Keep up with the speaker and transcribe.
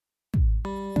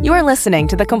You are listening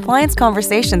to the Compliance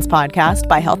Conversations podcast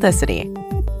by Healthicity.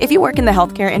 If you work in the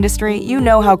healthcare industry, you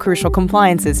know how crucial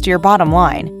compliance is to your bottom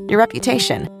line, your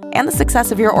reputation, and the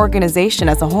success of your organization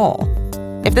as a whole.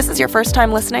 If this is your first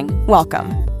time listening, welcome.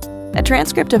 A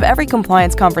transcript of every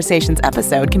Compliance Conversations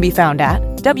episode can be found at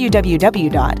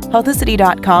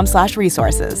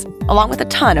www.healthicity.com/resources, along with a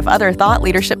ton of other thought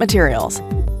leadership materials.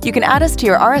 You can add us to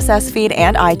your RSS feed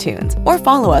and iTunes, or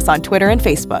follow us on Twitter and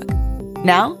Facebook.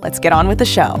 Now, let's get on with the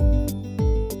show.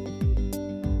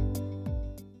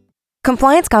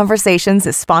 Compliance Conversations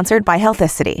is sponsored by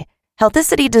Healthicity.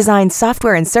 Healthicity designs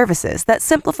software and services that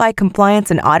simplify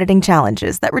compliance and auditing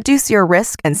challenges that reduce your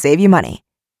risk and save you money.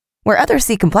 Where others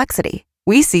see complexity,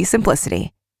 we see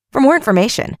simplicity. For more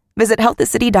information, visit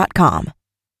healthicity.com.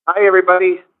 Hi,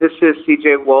 everybody. This is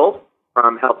CJ Wolf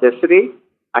from Healthicity.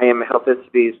 I am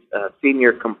Healthicity's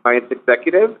Senior Compliance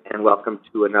Executive, and welcome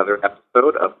to another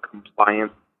episode of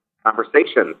Compliance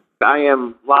Conversations. I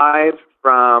am live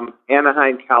from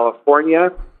Anaheim,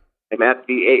 California. I'm at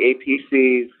the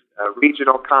AAPC's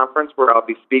regional conference where I'll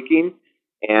be speaking,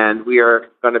 and we are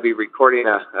going to be recording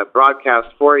a broadcast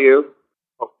for you.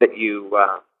 Hope that you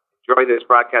enjoy this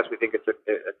broadcast. We think it's a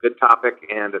good topic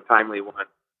and a timely one.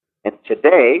 And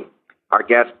today, our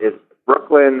guest is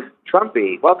Brooklyn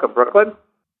Trumpy. Welcome, Brooklyn.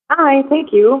 Hi,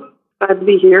 thank you. Glad to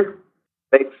be here.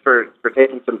 Thanks for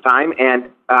taking some time. And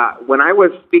when I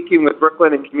was speaking with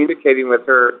Brooklyn and communicating with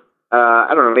her,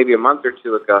 maybe a month or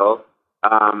two ago,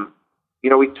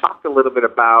 we talked a little bit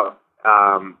about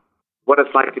what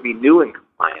it's like to be new in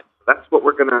compliance. So that's what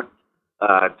we're going to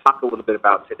talk a little bit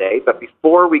about today. But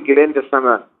before we get into some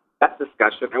of that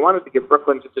discussion, I wanted to give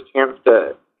Brooklyn just a chance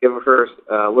to give her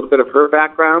a little bit of her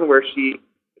background, where she is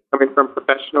coming from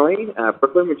professionally.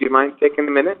 Brooklyn, would you mind taking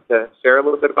a minute to share a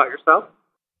little bit about yourself?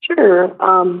 Sure.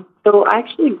 So I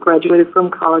actually graduated from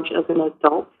college as an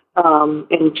adult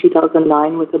in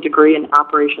 2009 with a degree in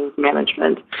operations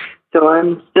management. So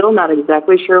I'm still not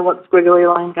exactly sure what squiggly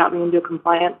line got me into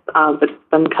compliance, but it's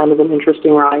been kind of an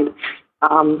interesting ride.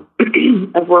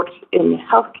 I've worked in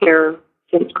healthcare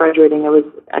since graduating. I was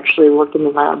actually worked in the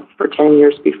lab for 10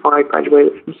 years before I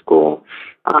graduated from school.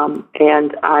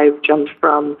 And I've jumped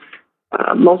from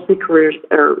mostly careers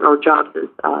or jobs as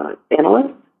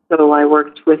analyst. So I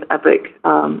worked with Epic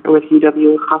with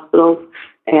UW Hospitals,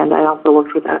 and I also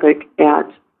worked with Epic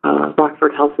at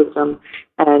Rockford Health System,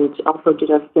 and also did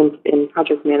a stint in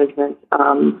project management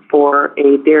for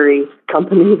a dairy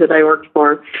company that I worked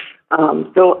for.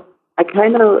 So I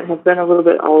kind of have been a little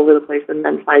bit all over the place, and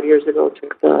then 5 years ago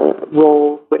took the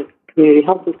role with Community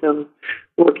Health Systems,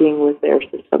 working with their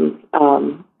systems.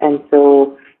 And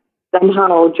so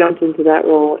somehow jumped into that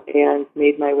role and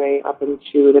made my way up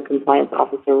into the compliance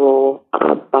officer role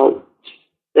about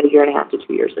a year and a half to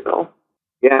 2 years ago.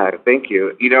 Yeah, thank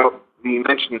you. You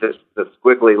mentioned the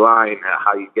squiggly line,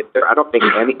 how you get there. I don't think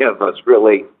any of us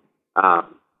really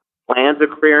plans a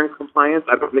career in compliance.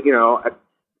 I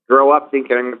grow up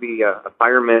thinking I'm going to be a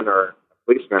fireman or a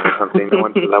policeman or something. No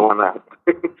one says I want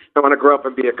to grow up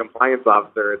and be a compliance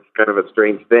officer. It's kind of a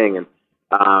strange thing. And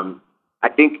I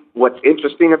think what's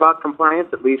interesting about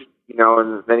compliance, at least, in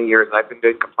the many years I've been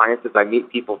doing compliance, is I meet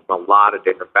people from a lot of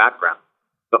different backgrounds.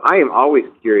 So I am always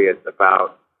curious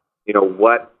about,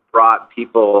 what brought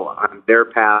people on their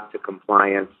path to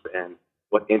compliance and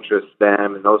what interests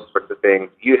them and those sorts of things.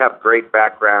 You have great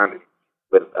background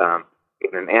with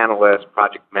being an analyst,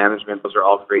 project management. Those are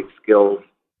all great skills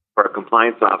for a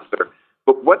compliance officer.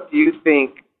 But what do you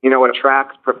think,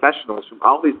 attracts professionals from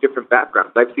all these different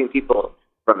backgrounds? I've seen people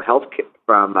from healthcare,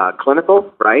 from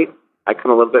clinical, right? I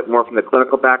come a little bit more from the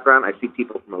clinical background. I see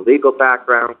people from a legal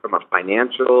background, from a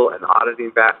financial and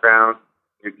auditing background.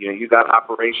 You got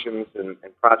operations and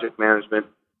project management.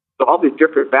 So all these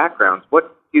different backgrounds,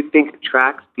 what do you think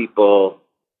attracts people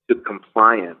to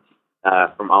compliance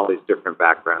from all these different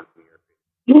backgrounds?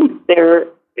 They're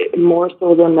more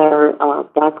so than their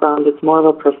background. It's more of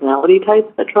a personality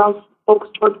type that draws folks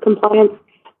towards compliance.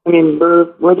 I mean,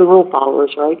 we're the rule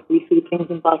followers, right? We see things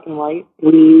in black and white.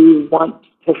 We want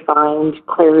to find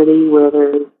clarity where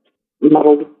there's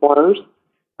muddled waters.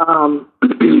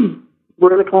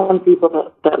 We're the kind of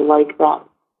people that like that,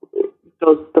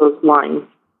 those lines.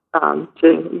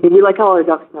 We like all our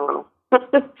ducks in a row.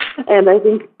 And I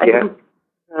think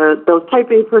those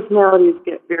type A personalities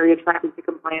get very attracted to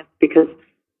compliance because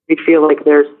we feel like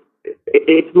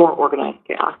it's more organized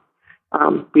chaos.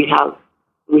 We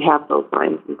have those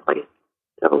lines in place.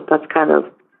 So that's kind of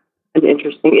an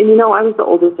interesting. And I was the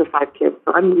oldest of 5 kids,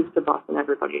 so I'm used to bossing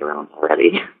everybody around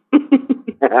already.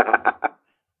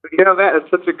 That is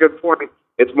such a good point.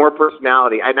 It's more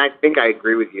personality, and I think I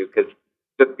agree with you because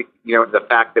the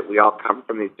fact that we all come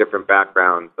from these different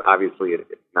backgrounds, obviously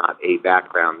it's not a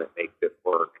background that makes it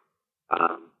work.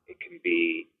 It can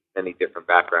be many different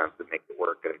backgrounds that make it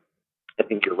work. And I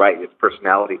think you're right. It's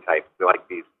personality types. We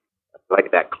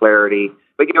like that clarity.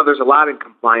 But, there's a lot in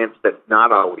compliance that's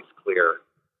not always clear.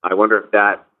 I wonder if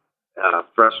that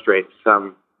frustrates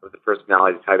some of the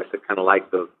personality types that kind of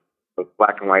like those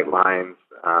black and white lines.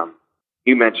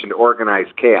 You mentioned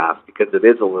organized chaos because it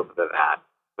is a little bit of that.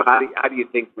 But how do you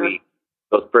think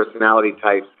those personality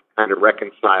types kind of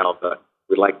reconcile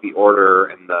we like the order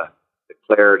and the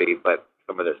clarity, but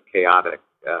some of this chaotic?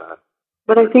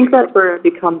 But I think that's where it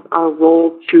becomes our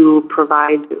role to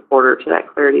provide order to that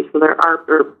clarity. So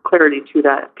or clarity to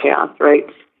that chaos, right?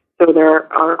 So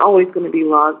there are always going to be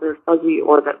laws that are fuzzy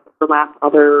or that overlap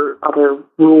other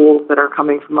rules that are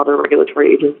coming from other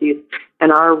regulatory agencies.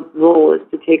 And our role is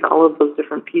to take all of those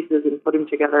different pieces and put them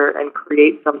together and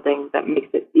create something that makes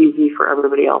it easy for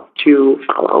everybody else to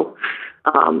follow.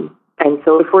 And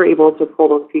so if we're able to pull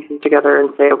those pieces together and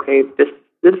say, okay, this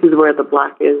is where the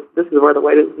black is, this is where the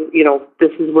white is,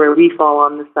 this is where we fall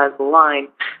on this side of the line,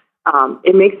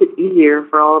 it makes it easier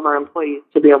for all of our employees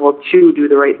to be able to do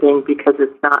the right thing because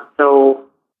it's not so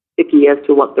sticky as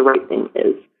to what the right thing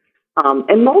is.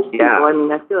 And most people,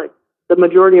 I feel like the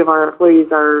majority of our employees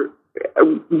are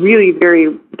really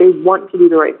they want to do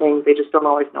the right thing. They just don't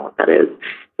always know what that is.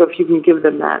 So if you can give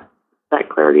them that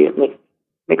clarity, it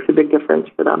makes a big difference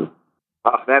for them.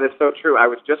 Oh, that is so true. I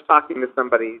was just talking to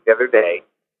somebody the other day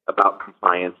about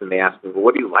compliance, and they asked me, well,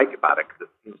 what do you like about it? Because it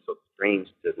seems so strange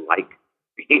to like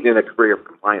being in a career of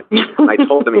compliance. And I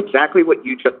told them exactly what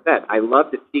you just said. I love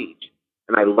to teach,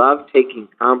 and I love taking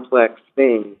complex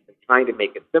things and trying to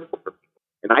make it simple for people.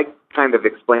 And I kind of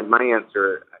explained my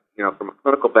answer, from a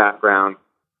clinical background.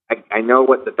 I know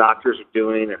what the doctors are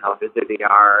doing and how busy they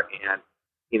are, and,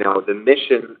 the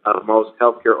mission of most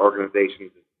healthcare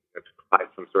organizations is to provide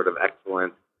some sort of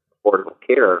excellent, affordable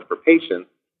care for patients.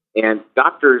 And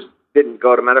doctors didn't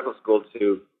go to medical school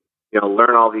to,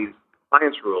 learn all these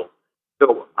compliance rules.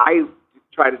 So I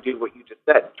try to do what you just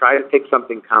said, try to take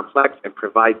something complex and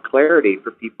provide clarity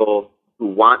for people who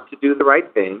want to do the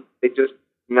right thing. They just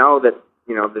know that,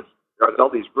 there's all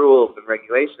these rules and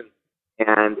regulations,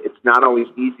 and it's not always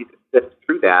easy to sift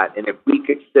through that. And if we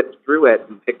could sift through it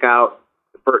and pick out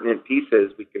the pertinent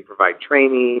pieces, we can provide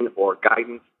training or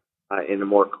guidance in a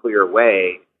more clear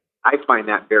way. I find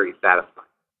that very satisfying.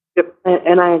 Yep,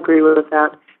 and I agree with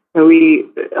that. And we,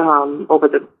 over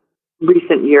the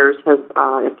recent years, have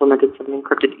implemented some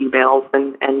encrypted emails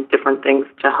and different things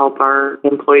to help our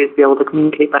employees be able to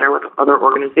communicate better with other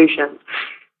organizations.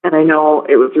 And I know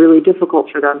it was really difficult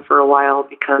for them for a while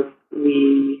because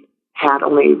we had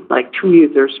only 2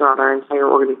 users throughout our entire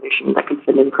organization that could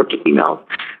send encrypted emails.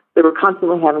 They were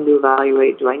constantly having to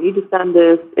evaluate, do I need to send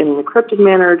this in an encrypted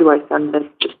manner? Do I send this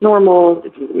just normal?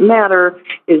 It doesn't matter.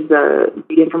 Is the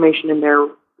information in there,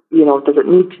 does it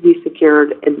need to be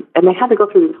secured? And they had to go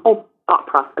through this whole thought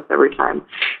process every time.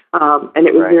 And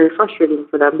it was very frustrating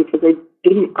for them because they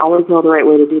didn't always know the right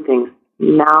way to do things.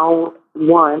 Now,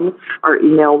 our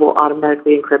email will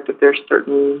automatically encrypt if there's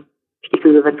certain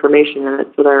pieces of information in it,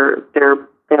 so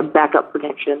they have backup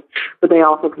protection, but they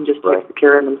also can just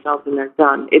secure it themselves and they're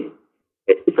done.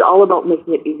 It's all about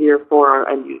making it easier for our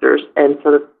end users, and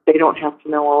so that they don't have to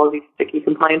know all of these sticky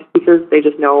compliance pieces. They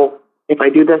just know, if I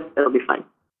do this, it'll be fine.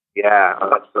 Yeah,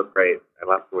 that's so great. I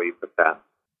love the way you put that.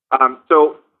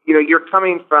 So, you're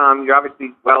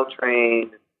obviously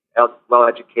well-trained,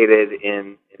 well-educated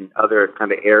in other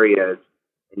kind of areas,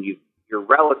 and you're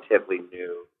relatively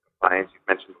new compliance. You've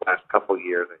mentioned the last couple of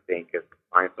years, I think, as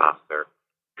compliance officer.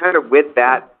 Kind of with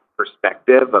that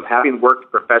perspective of having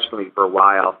worked professionally for a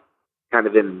while, kind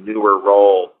of in a newer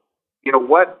role,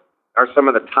 what are some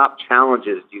of the top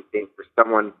challenges, do you think, for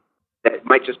someone that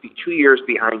might just be 2 years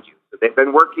behind you? So they've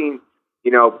been working,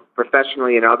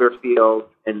 professionally in other fields,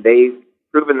 and they've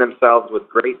proven themselves with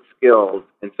great skills,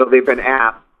 and so they've been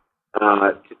asked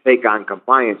to take on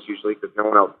compliance usually because no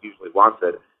one else usually wants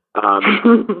it.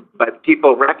 But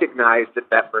people recognize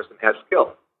that person has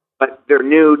skills, but they're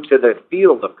new to the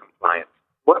field of compliance.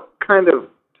 What kind of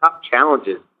top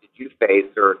challenges did you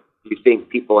face, or do you think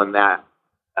people in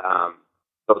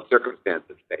those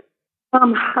circumstances face?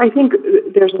 I think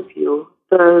there's a few.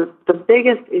 The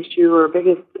biggest issue or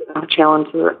biggest challenge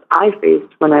that I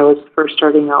faced when I was first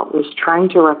starting out was trying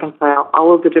to reconcile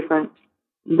all of the different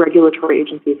regulatory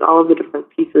agencies, all of the different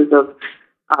pieces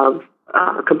of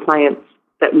compliance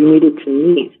that we needed to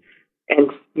meet,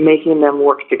 and making them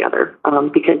work together,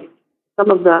 because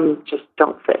some of them just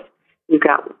don't fit. You've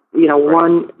got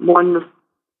one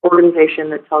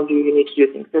organization that tells you you need to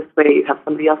do things this way. You have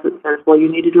somebody else that says, well, you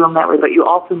need to do them that way, but you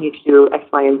also need to do X,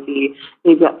 Y, and Z.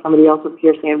 You've got somebody else up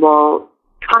here saying, well,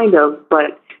 kind of,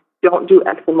 but don't do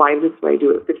X and Y this way, do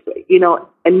it this way.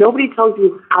 And nobody tells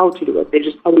you how to do it. They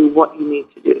just tell you what you need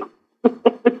to do.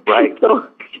 Right. So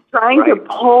trying to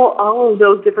pull all of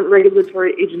those different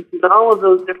regulatory agencies, all of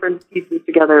those different pieces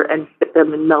together and fit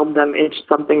them and meld them into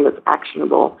something that's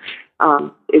actionable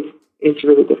is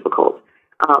really difficult.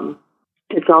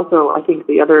 It's also, I think,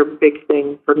 the other big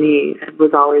thing for me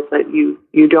was always that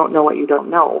you don't know what you don't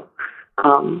know.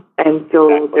 And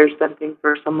so there's been things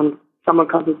where someone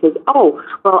comes and says, oh,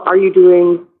 well, are you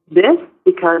doing this?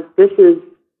 Because this is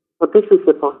what this is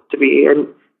supposed to be. And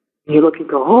you look and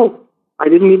go, oh, I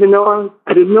didn't know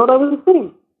that was a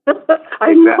thing. I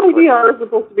had no idea I was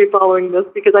supposed to be following this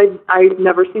because I've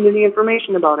never seen any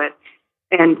information about it.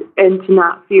 And to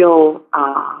not feel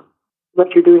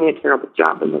like you're doing a terrible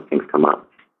job when those things come up.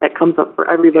 That comes up for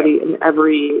everybody in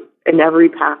every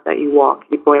path that you walk.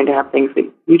 You're going to have things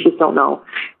that you just don't know,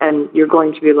 and you're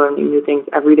going to be learning new things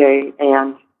every day.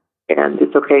 And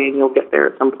it's okay, and you'll get there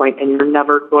at some point. And you're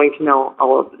never going to know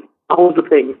all of the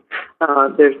things.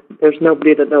 There's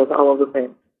nobody that knows all of the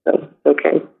things. So it's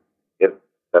okay. Yep,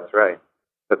 that's right.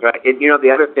 That's right. And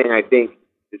the other thing I think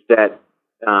is that,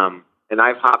 and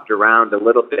I've hopped around a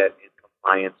little bit in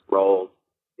compliance roles.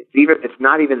 It's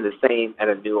not even the same at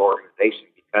a new organization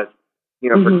because,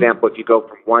 for example, if you go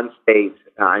from one state,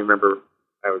 I remember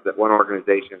I was at one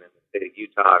organization in the state of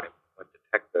Utah and went to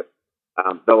Texas.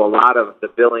 Though a lot of the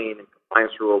billing and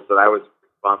compliance rules that I was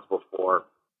responsible for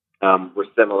were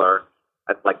similar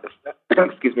at at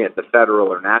the federal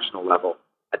or national level.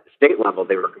 At the state level,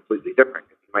 they were completely different.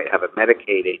 You might have a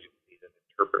Medicaid agency that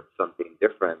interprets something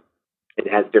different.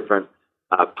 It has different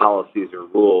policies or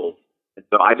rules. And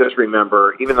so I just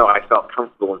remember, even though I felt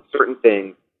comfortable in certain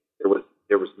things,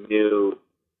 there was new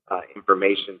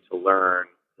information to learn.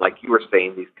 Like you were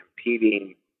saying, these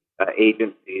competing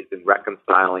agencies and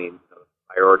reconciling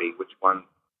priority, which one's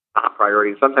top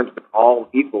priority. Sometimes they're all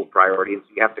equal priority, and so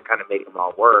you have to kind of make them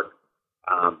all work.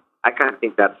 I kind of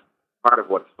think that's part of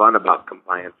what's fun about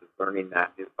compliance is learning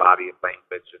that new body of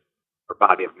language or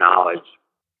body of knowledge.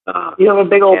 You have a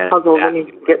big old puzzle when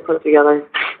you get put together.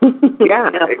 Yeah,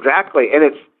 exactly. And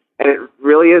it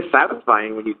really is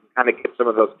satisfying when you can kind of get some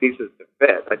of those pieces to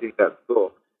fit. I think that's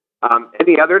cool.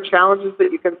 Any other challenges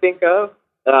that you can think of?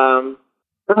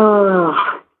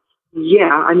 Yeah,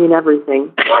 I mean,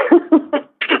 everything.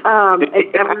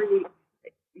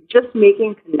 Just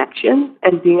making connections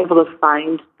and being able to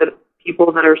find the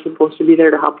people that are supposed to be there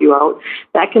to help you out,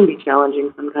 that can be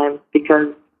challenging sometimes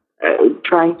because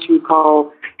trying to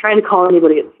call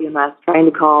anybody at CMS, trying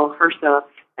to call HRSA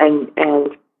and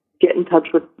get in touch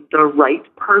with the right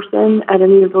person at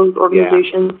any of those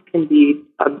organizations can be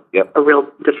a real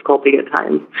difficulty at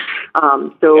times.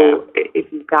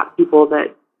 If you've got people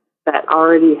that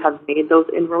already have made those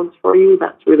inroads for you,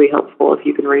 that's really helpful if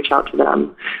you can reach out to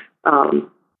them.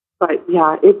 But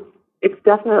yeah, it's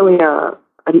definitely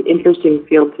an interesting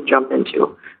field to jump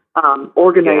into.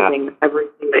 Organizing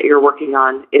everything that you're working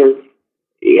on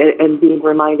and being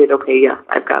reminded, okay, yes,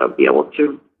 I've got to be able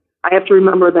to, I have to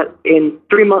remember that in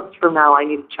 3 months from now, I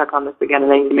need to check on this again,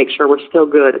 and I need to make sure we're still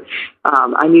good.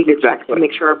 I need to check to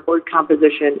make sure our board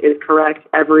composition is correct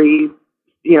every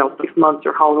 6 months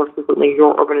or however frequently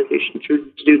your organization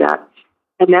chooses to do that.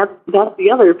 And that's the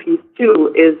other piece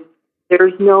too, is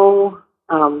there's no,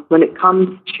 when it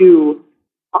comes to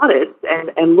audits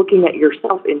and looking at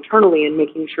yourself internally and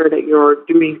making sure that you're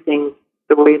doing things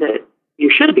the way that you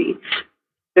should be,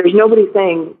 there's nobody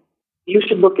saying you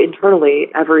should look internally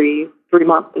every 3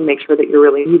 months and make sure that you're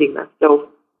really meeting this. So,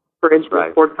 for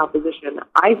instance, board composition,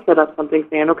 I set up something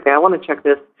saying, okay, I want to check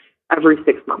this every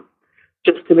 6 months,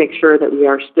 just to make sure that we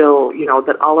are still,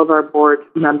 that all of our board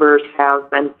members have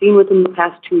been seen within the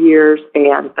past 2 years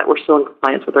and that we're still in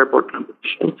compliance with our board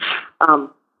composition.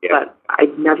 But I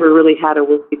never really had a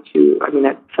way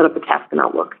I set up a task in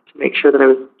Outlook to make sure that I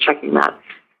was checking that.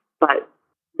 But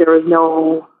there was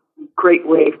no great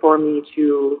way for me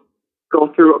to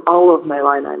go through all of my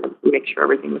line items and make sure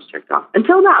everything was checked off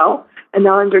until now. And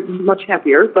now I'm much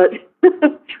happier, but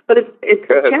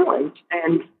it's a challenge.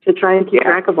 And to try and keep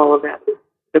track of all of that is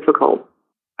difficult.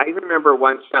 I remember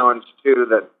one challenge too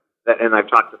that and I've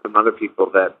talked to some other people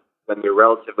that when they're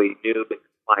relatively new in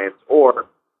compliance or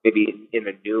maybe in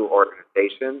a new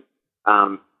organization,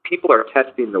 people are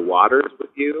testing the waters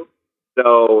with you.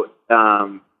 So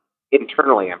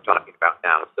internally, I'm talking about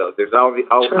now. So there's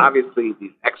obviously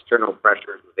these external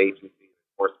pressures with agency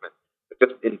enforcement, but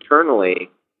just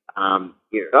internally,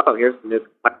 here's the new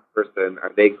compliance person.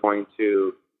 Are they going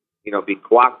to be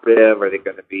cooperative? Are they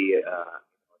going to be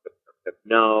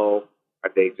no?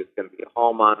 Are they just going to be a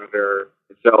hall monitor?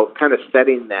 And so kind of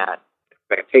setting that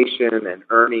expectation and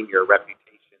earning your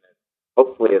reputation as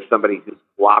hopefully as somebody who's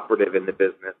cooperative in the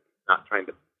business, not trying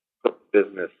to put the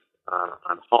business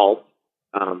on halt,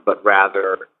 but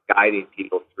rather guiding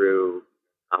people through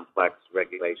complex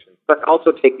regulations, but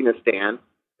also taking a stand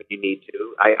if you need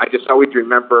to. I just always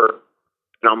remember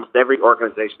in almost every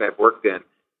organization I've worked in,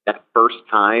 that first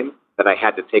time that I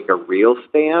had to take a real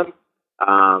stand.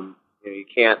 You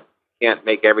can't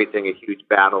make everything a huge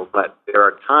battle, but there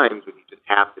are times when you just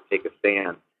have to take a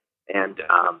stand, and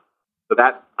so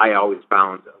that I always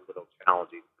found a little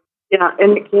challenging. Yeah,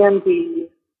 and it can be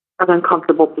an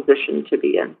uncomfortable position to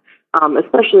be in,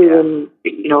 especially when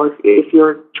if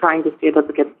you're trying to stand up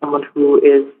against someone who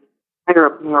is higher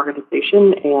up in the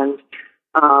organization, and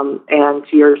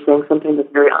you're saying something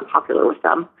that's very unpopular with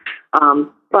them.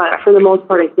 But for the most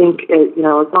part, I think as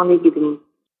long as you can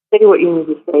say what you need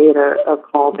to say in a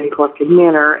calm and collected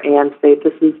manner, and say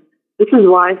this is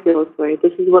why I feel this way.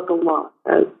 This is what the law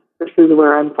says. This is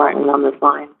where I'm fighting on this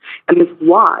line, and this is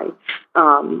why.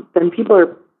 Then people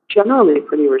are generally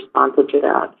pretty responsive to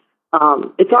that.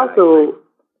 It's also,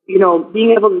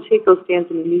 being able to take those stands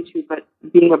when you need to, but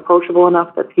being approachable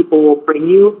enough that people will bring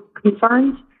you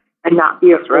concerns and not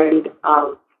be afraid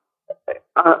of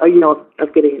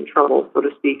getting in trouble, so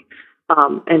to speak.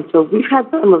 And so we've had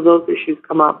some of those issues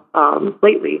come up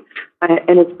lately,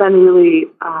 and it's been really,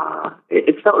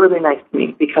 it felt really nice to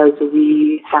me, because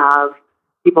we have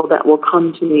people that will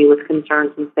come to me with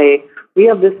concerns and say, we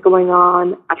have this going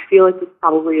on. I feel like this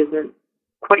probably isn't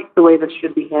quite the way this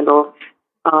should be handled.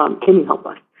 Can you help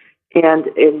us? And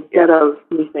instead of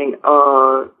me saying,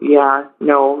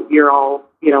 you're all,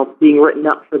 being written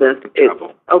up for this, it's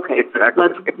okay. Exactly.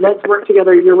 Let's work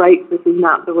together. You're right. This is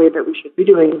not the way that we should be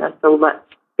doing this. So let's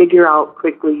figure out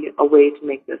quickly a way to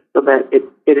make this so that it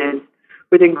is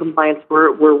within compliance.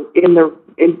 We're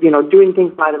doing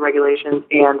things by the regulations,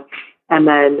 and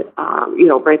then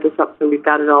write this up so we've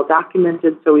got it all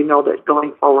documented, so we know that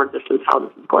going forward this is how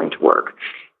this is going to work.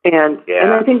 And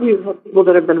I think we've had people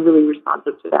that have been really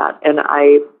responsive to that. And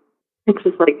it's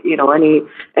just like,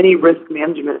 any risk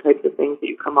management types of things that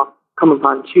you come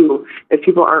upon too. If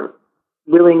people aren't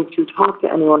willing to talk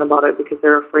to anyone about it because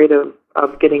they're afraid of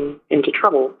getting into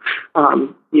trouble,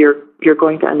 you're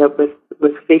going to end up with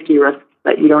safety risks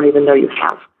that you don't even know you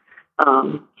have.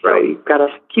 So you've got to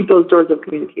keep those doors of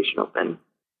communication open.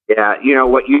 Yeah,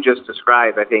 what you just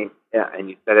described, I think,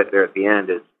 and you said it there at the end,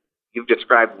 is you've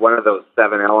described one of those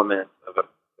 7 elements of an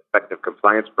effective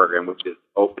compliance program, which is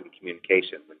open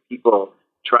communication. When people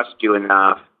trust you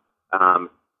enough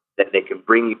that they can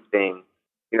bring you things,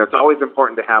 it's always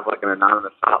important to have like an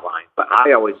anonymous hotline. But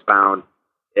I always found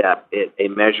it a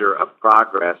measure of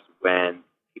progress when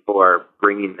people are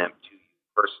bringing them to you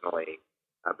personally,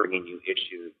 bringing you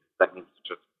issues. That means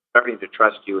just starting to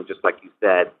trust you, and just like you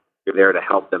said, you're there to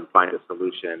help them find a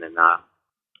solution and not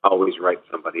always write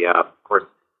somebody up. Of course,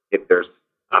 if there's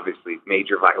obviously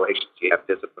major violations, you have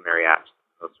disciplinary actions,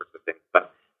 those sorts of things.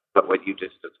 But what you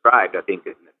just described, I think,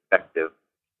 is an effective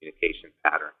communication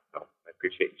pattern. So I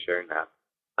appreciate you sharing that.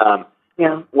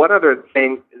 One other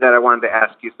thing that I wanted to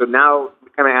ask you, so now we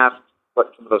kind of asked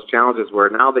what some of those challenges were.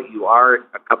 Now that you are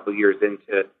a couple of years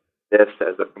into this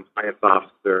as a compliance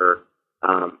officer,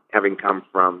 having come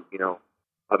from,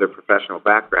 other professional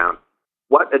background,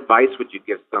 what advice would you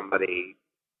give somebody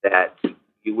that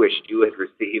you wished you had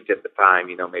received at the time,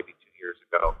 maybe 2 years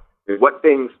ago? I mean, what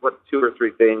 2 or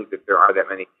 3 things, if there are that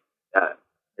many, as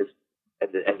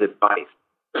advice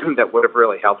that would have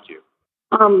really helped you?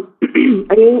 I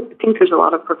think there's a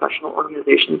lot of professional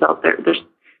organizations out there.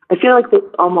 I feel like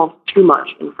there's almost too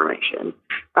much information.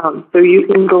 So you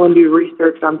can go and do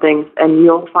research on things, and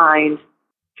you'll find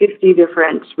 50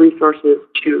 different resources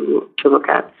to look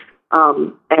at.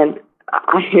 And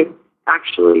I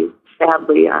actually,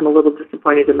 sadly, I'm a little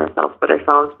disappointed in myself, but I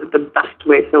found the best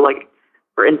way. So, like,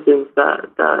 for instance, the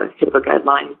HIPAA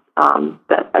guidelines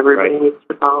that everybody needs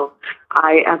to follow.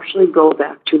 I actually go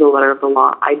back to the letter of the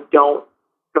law. I don't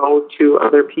go to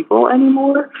other people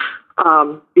anymore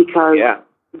because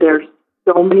there's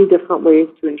so many different ways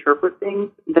to interpret things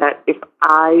that if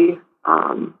I'm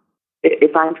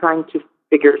trying to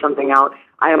figure something out,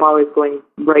 I am always going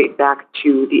right back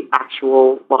to the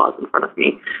actual laws in front of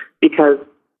me, because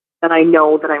then I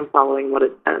know that I'm following what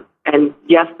it says. And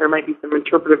yes, there might be some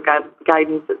interpretive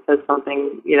guidance that says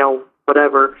something,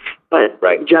 whatever, but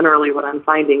generally what I'm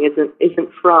finding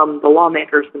isn't from the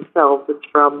lawmakers themselves. It's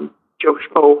from Joe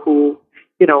Schmo, who,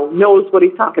 knows what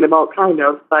he's talking about, kind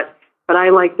of, but I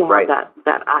like to have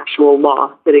that actual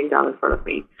law sitting down in front of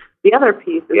me. the other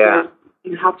piece is that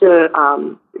you have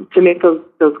to make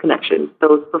those connections,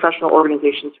 those professional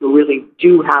organizations who really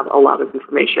do have a lot of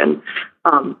information.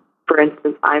 For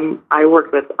instance, I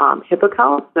work with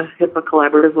HIPAA, the HIPAA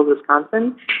Collaborative of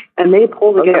Wisconsin, and they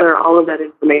pull together all of that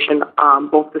information,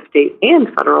 both the state and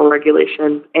federal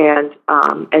regulations, and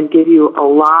give you a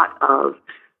lot of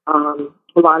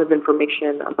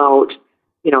information about,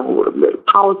 you know,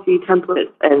 policy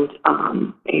templates and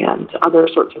other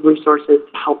sorts of resources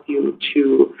to help you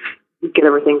to get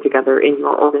everything together in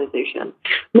your organization.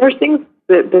 And there's things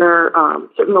that there are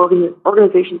certain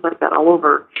organizations like that all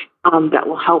over that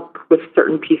will help with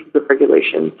certain pieces of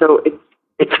regulation. So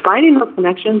it's finding those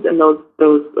connections and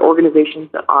those organizations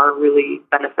that are really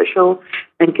beneficial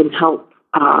and can help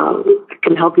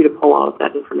you to pull out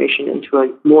that information into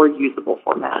a more usable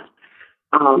format.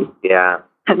 And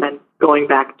then going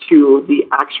back to the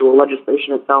actual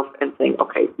legislation itself and saying,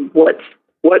 okay, what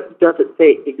does it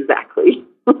say exactly?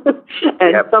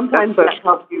 And sometimes that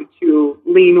helps you to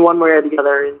lean one way or the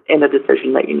other in a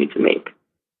decision that you need to make.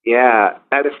 Yeah,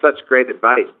 that is such great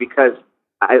advice, because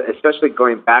especially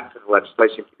going back to the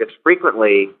legislation, because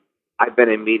frequently I've been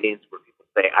in meetings where people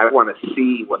say, I want to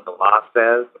see what the law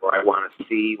says, or I want to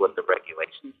see what the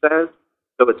regulation says.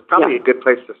 So it's probably a good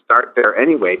place to start there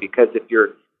anyway, because it's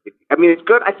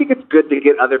good. I think it's good to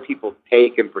get other people's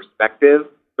take and perspective,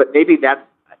 but maybe that's,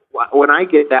 when I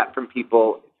get that from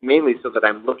people, it's mainly so that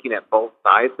I'm looking at both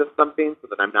sides of something so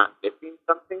that I'm not missing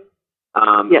something.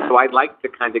 So I'd like to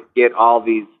kind of get all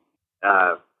these,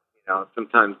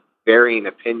 sometimes varying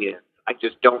opinions. I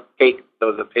just don't take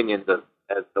those opinions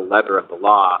as the letter of the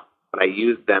law, but I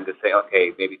use them to say,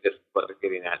 okay, maybe this is what they're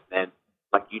getting at. And then,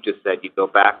 like you just said, you go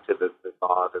back to the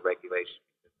law, the regulation.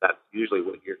 That's usually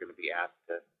what you're going to be asked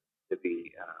to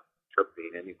be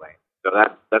interpreting anyway. So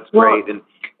that's great.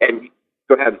 And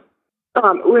go ahead.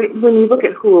 When you look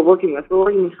at who we're working with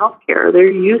in healthcare,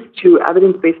 they're used to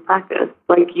evidence-based practice.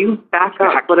 Like, you back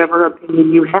up whatever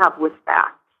opinion you have with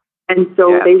facts. And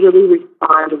so they really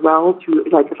respond well to,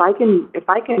 like, if I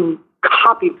can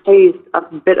copy paste a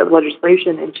bit of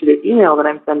legislation into the email that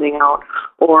I'm sending out,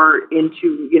 or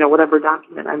into, whatever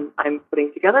document I'm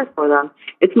putting together for them,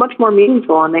 it's much more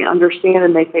meaningful, and they understand,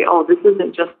 and they say, oh, this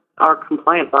isn't just our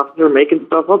compliance officer making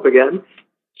stuff up again.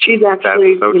 She's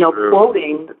actually,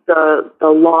 quoting the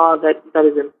law that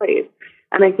is in place.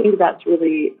 And I think that's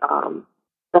really,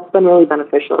 that's been really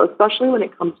beneficial, especially when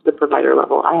it comes to the provider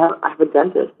level. I have a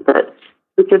dentist that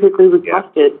specifically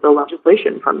requested the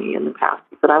legislation from me in the past.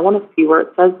 He said, I want to see where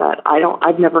it says that.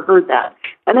 I've never heard that.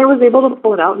 And I was able to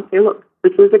pull it out and say, look,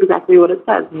 this is exactly what it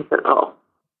says. And he said, oh,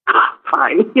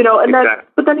 fine.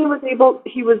 But then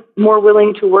he was more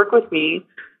willing to work with me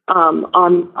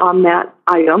on that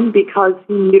item, because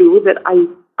he knew that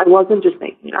I wasn't just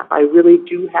making it up. I really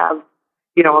do have,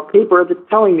 a paper that's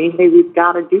telling me, hey, we've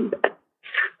got to do that.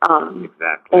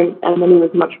 Exactly. And then he was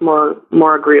much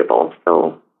more agreeable.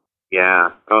 So.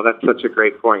 Yeah. Oh, that's such a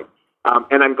great point.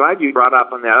 And I'm glad you brought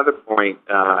up on that other point,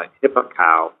 HIPAA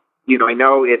cow. I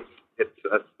know it's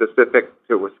specific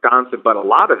to Wisconsin, but a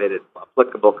lot of it is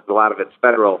applicable because a lot of it's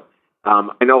federal.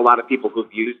 I know a lot of people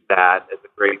who've used that as a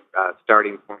great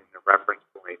starting point and a reference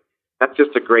point. That's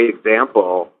just a great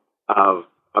example of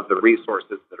the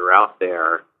resources that are out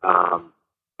there. So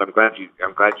I'm glad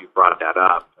you brought that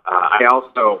up. I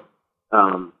also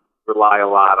rely a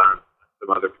lot on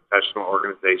some other professional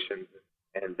organizations,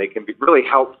 and they can be really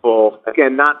helpful.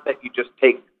 Again, not that you just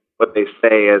take what they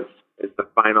say as the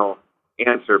final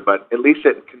answer, but at least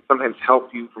it can sometimes help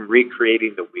you from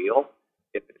recreating the wheel.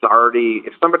 If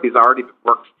somebody's already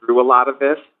worked through a lot of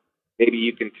this, maybe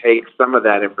you can take some of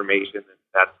that information,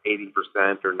 that's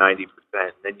 80% or 90%,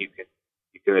 and then you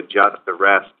can adjust the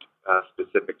rest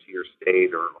specific to your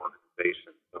state or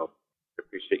organization. So I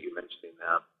appreciate you mentioning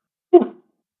that.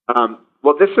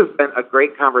 Well, this has been a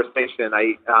great conversation.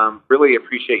 I really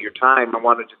appreciate your time. I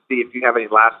wanted to see if you have any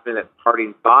last-minute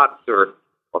parting thoughts or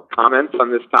comments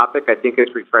on this topic. I think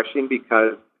it's refreshing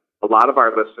because a lot of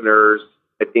our listeners,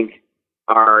 I think,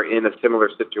 are in a similar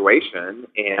situation,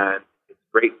 and it's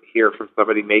great to hear from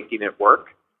somebody making it work.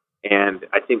 And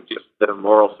I think just the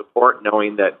moral support,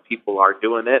 knowing that people are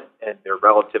doing it and they're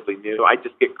relatively new. I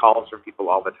just get calls from people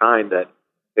all the time that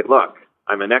say, look,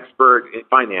 I'm an expert in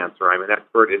finance, or I'm an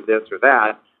expert in this or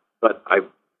that, but I've,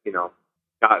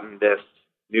 gotten this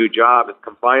new job as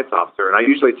compliance officer. And I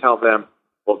usually tell them,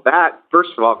 well, that, first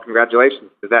of all,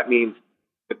 congratulations, because that means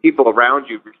the people around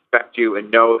you respect you and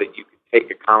know that you can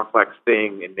take a complex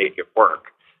thing and make it work.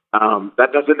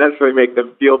 That doesn't necessarily make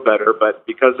them feel better, but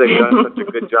because they've done such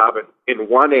a good job in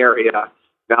one area,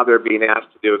 now they're being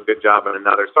asked to do a good job in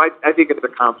another. So I think it's a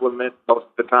compliment most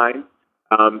of the time.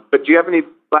 But do you have any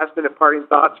last-minute parting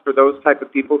thoughts for those type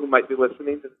of people who might be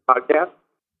listening to this podcast?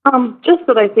 Just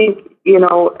that I think,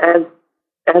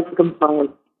 as a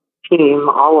compliance team,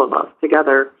 all of us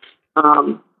together,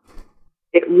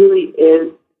 it really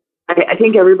is, I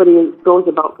think everybody goes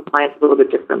about compliance a little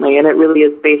bit differently, and it really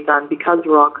is based on, because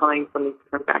we're all coming from these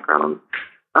different backgrounds.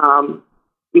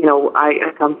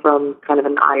 I come from kind of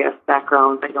an IS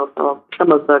background. I know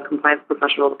some of the compliance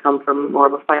professionals come from more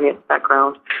of a finance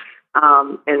background,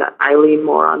 and I lean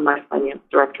more on my finance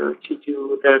director to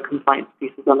do the compliance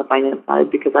pieces on the finance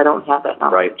side because I don't have that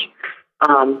knowledge.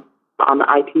 Right. On the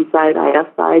IT side, IS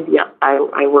side,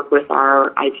 I work with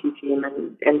our IT team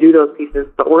and do those pieces,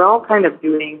 but we're all kind of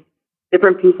doing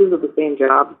different pieces of the same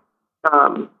job.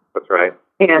 That's right.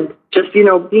 And just,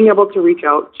 being able to reach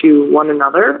out to one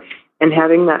another and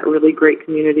having that really great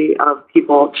community of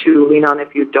people to lean on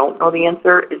if you don't know the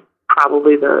answer is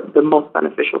probably the most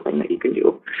beneficial thing that you can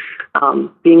do.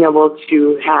 Being able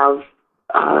to have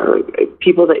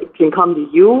people that can come to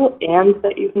you and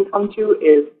that you can come to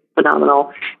is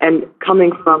phenomenal. And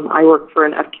I work for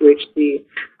an FQHC,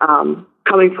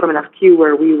 coming from an FQ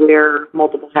where we wear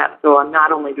multiple hats, so I'm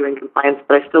not only doing compliance,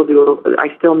 but I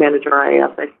still manage our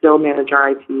IS, I still manage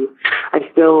our IT, I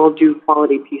still do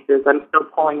quality pieces, I'm still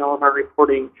pulling all of our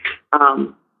reporting.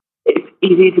 It's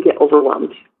easy to get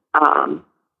overwhelmed.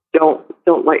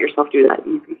 Don't let yourself do that.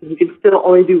 You can still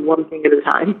only do one thing at a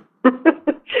time.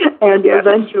 And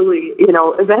eventually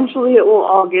it will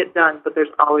all get done, but there's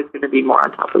always going to be more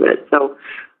on top of it. So,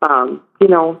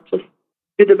 just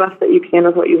do the best that you can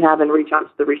with what you have and reach out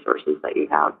to the resources that you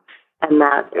have. And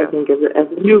that, I think, as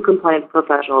a new compliance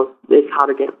professional, is how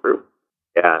to get through.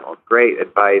 Yeah, well, great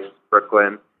advice,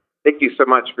 Brooklyn. Thank you so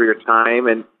much for your time,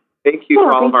 and thank you to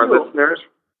all of our listeners.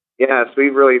 Yes, we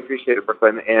really appreciate it,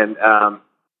 Brooklyn. And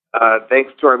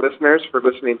thanks to our listeners for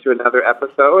listening to another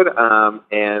episode.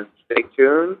 And stay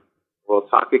tuned. We'll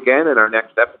talk again in our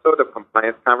next episode of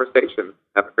Compliance Conversations.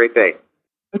 Have a great day.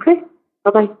 Okay.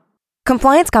 Bye-bye.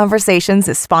 Compliance Conversations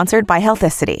is sponsored by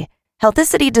Healthicity.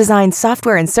 Healthicity designs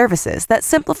software and services that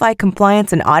simplify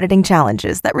compliance and auditing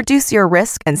challenges that reduce your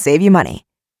risk and save you money.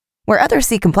 Where others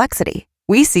see complexity,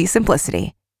 we see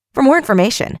simplicity. For more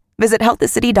information, visit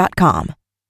healthicity.com.